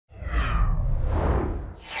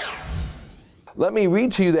Let me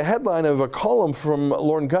read to you the headline of a column from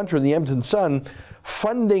Lorne Gunter in the Edmonton Sun.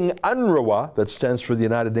 Funding UNRWA, that stands for the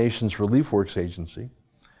United Nations Relief Works Agency,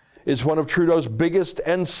 is one of Trudeau's biggest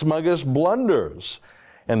and smuggest blunders.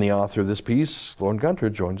 And the author of this piece, Lorne Gunter,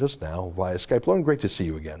 joins us now via Skype. Lorne, great to see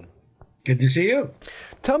you again. Good to see you.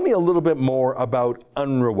 Tell me a little bit more about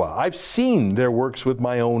UNRWA. I've seen their works with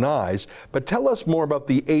my own eyes, but tell us more about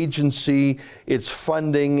the agency, its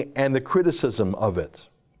funding, and the criticism of it.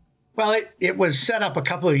 Well, it was set up a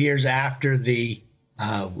couple of years after the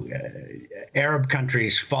Arab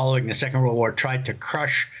countries following the Second World War tried to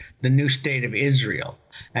crush the new state of Israel.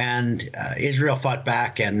 And Israel fought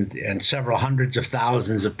back, and several hundreds of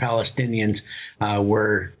thousands of Palestinians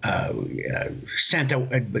were sent,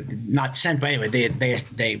 not sent, but anyway,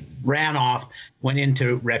 they ran off, went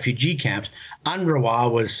into refugee camps. UNRWA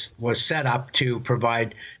was set up to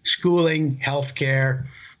provide schooling, healthcare,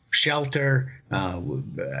 shelter,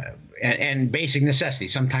 and basic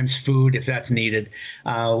necessities, sometimes food if that's needed.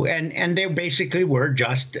 And they basically were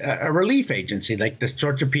just a relief agency, like the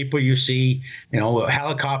sorts of people you see,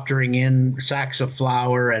 helicoptering in sacks of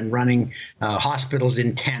flour and running hospitals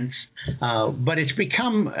in tents. But it's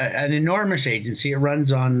become an enormous agency. It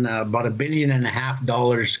runs on about $1.5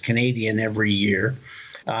 billion Canadian every year.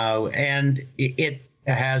 And it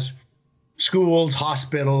has schools,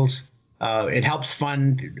 hospitals. It helps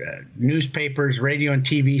fund newspapers, radio and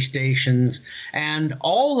TV stations, and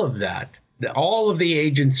all of that, all of the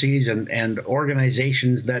agencies and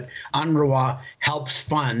organizations that UNRWA helps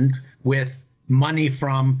fund with money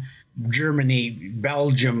from Germany,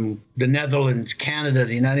 Belgium, the Netherlands, Canada,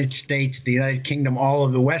 the United States, the United Kingdom, all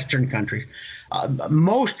of the Western countries.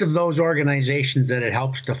 Most of those organizations that it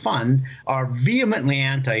helps to fund are vehemently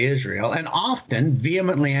anti-Israel and often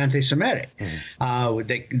vehemently anti-Semitic.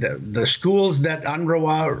 The schools that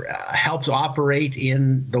UNRWA helps operate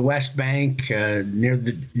in the West Bank, near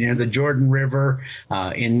the Jordan River,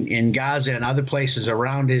 in Gaza and other places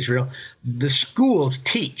around Israel, the schools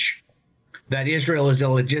teach that Israel is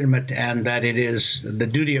illegitimate and that it is the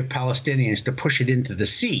duty of Palestinians to push it into the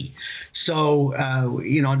sea. So,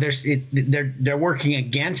 they're working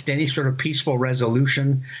against any sort of peaceful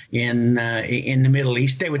resolution in the Middle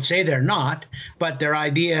East. They would say they're not, but their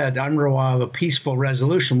idea at UNRWA of a peaceful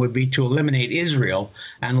resolution would be to eliminate Israel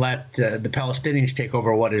and let the Palestinians take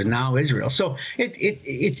over what is now Israel. So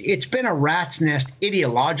it's been a rat's nest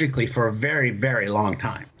ideologically for a very, very long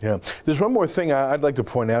time. Yeah. There's one more thing I'd like to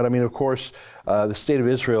point out. I mean, of course, the State of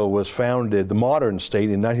Israel was founded, the modern state,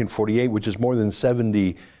 in 1948, which is more than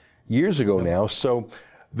 70 years ago now. So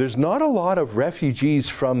there's not a lot of refugees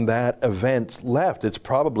from that event left. It's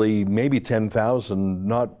probably maybe 10,000,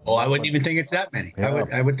 not... Oh, I wouldn't even think it's that many. Yeah.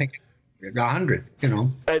 I would think 100,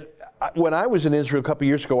 When I was in Israel a couple of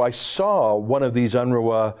years ago, I saw one of these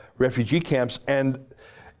UNRWA refugee camps, and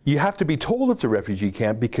you have to be told it's a refugee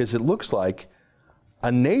camp because it looks like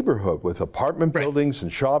a neighborhood with apartment buildings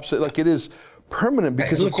and shops. Like, it is permanent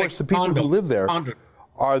because, of course, the people who live there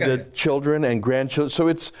are the children and grandchildren. So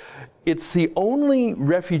it's the only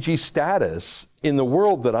refugee status in the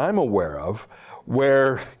world that I'm aware of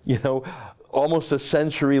where, almost a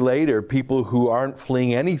century later, people who aren't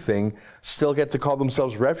fleeing anything still get to call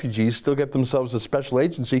themselves refugees, still get themselves a special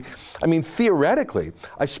agency. I mean, theoretically,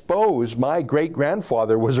 I suppose my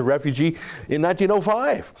great-grandfather was a refugee in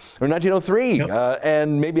 1905 or 1903,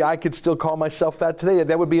 and maybe I could still call myself that today.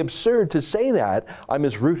 That would be absurd to say that. I'm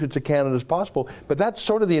as rooted to Canada as possible, but that's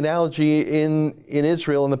sort of the analogy in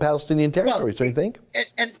Israel and the Palestinian territories, don't you think?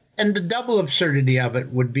 And the double absurdity of it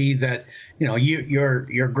would be that,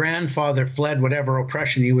 your grandfather fled whatever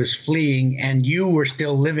oppression he was fleeing, and you were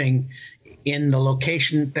still living in the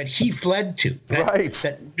location that he fled to.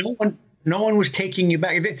 That no one was taking you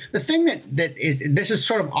back. The thing that is, this is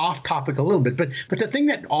sort of off topic a little bit, but the thing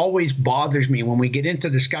that always bothers me when we get into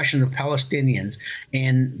discussion of Palestinians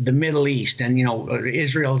in the Middle East and,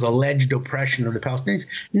 Israel's alleged oppression of the Palestinians,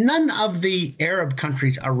 none of the Arab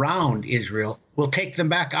countries around Israel will take them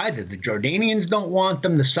back either. The Jordanians don't want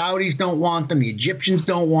them. The Saudis don't want them. The Egyptians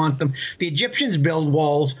don't want them. The Egyptians build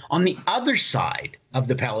walls on the other side of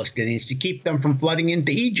the Palestinians to keep them from flooding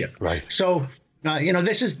into Egypt. Right. So,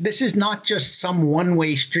 this is not just some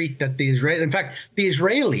one-way street that the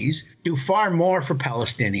Israelis do far more for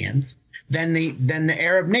Palestinians than the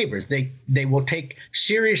Arab neighbors. They will take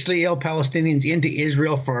seriously ill Palestinians into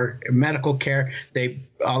Israel for medical care. They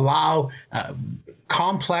allow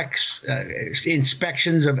complex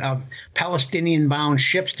inspections of Palestinian-bound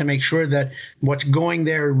ships to make sure that what's going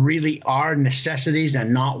there really are necessities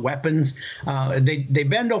and not weapons. They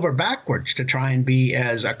bend over backwards to try and be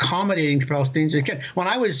as accommodating to Palestinians as they can. When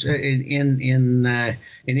I was in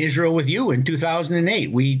Israel with you in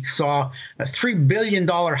 2008, we saw a $3 billion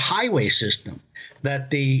highway system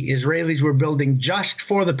that the Israelis were building just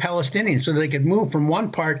for the Palestinians so they could move from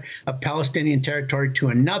one part of Palestinian territory to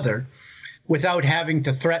another without having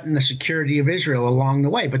to threaten the security of Israel along the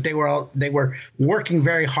way. But they were working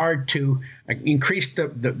very hard to increase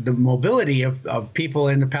the mobility of people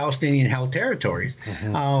in the Palestinian-held territories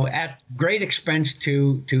at great expense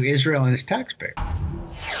to Israel and its taxpayers.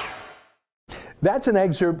 That's an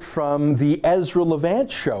excerpt from the Ezra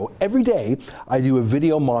Levant show. Every day I do a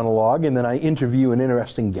video monologue and then I interview an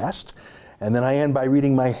interesting guest and then I end by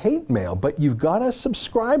reading my hate mail. But you've got to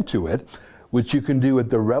subscribe to it, which you can do at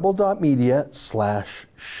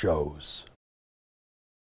therebel.media/shows.